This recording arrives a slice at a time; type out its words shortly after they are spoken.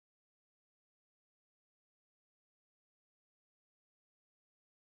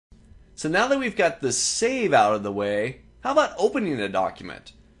So now that we've got the save out of the way, how about opening a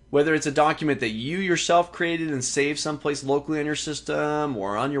document? Whether it's a document that you yourself created and saved someplace locally on your system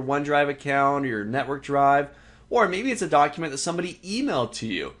or on your OneDrive account or your network drive, or maybe it's a document that somebody emailed to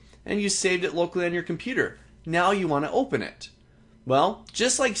you and you saved it locally on your computer. Now you want to open it. Well,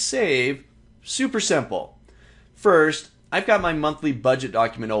 just like save, super simple. First, I've got my monthly budget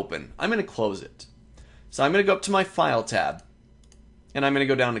document open. I'm going to close it. So I'm going to go up to my File tab and I'm going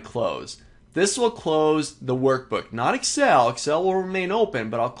to go down to Close. This will close the workbook, not Excel. Excel will remain open,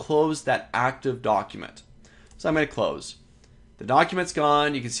 but I'll close that active document. So I'm going to close. The document's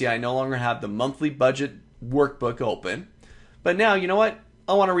gone. You can see I no longer have the monthly budget workbook open. But now, you know what?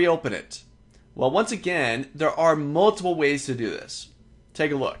 I want to reopen it. Well, once again, there are multiple ways to do this.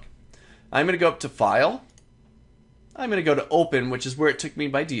 Take a look. I'm going to go up to File. I'm going to go to Open, which is where it took me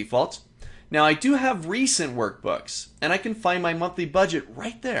by default. Now, I do have recent workbooks, and I can find my monthly budget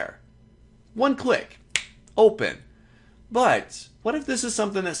right there. One click, open. But what if this is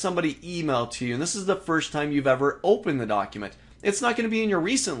something that somebody emailed to you and this is the first time you've ever opened the document? It's not going to be in your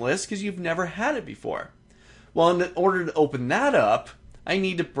recent list because you've never had it before. Well, in order to open that up, I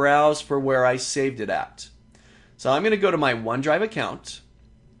need to browse for where I saved it at. So I'm going to go to my OneDrive account.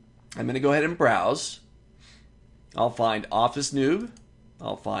 I'm going to go ahead and browse. I'll find Office Noob.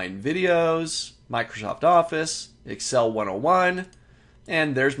 I'll find Videos, Microsoft Office, Excel 101.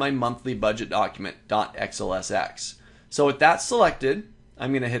 And there's my monthly budget document, .xlsx. So with that selected,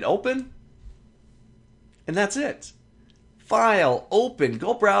 I'm going to hit open, and that's it. File, open,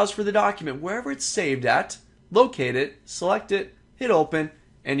 go browse for the document, wherever it's saved at, locate it, select it, hit open,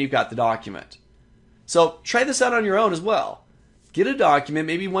 and you've got the document. So try this out on your own as well. Get a document,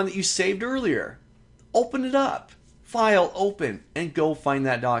 maybe one that you saved earlier. Open it up, file, open, and go find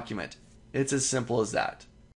that document. It's as simple as that.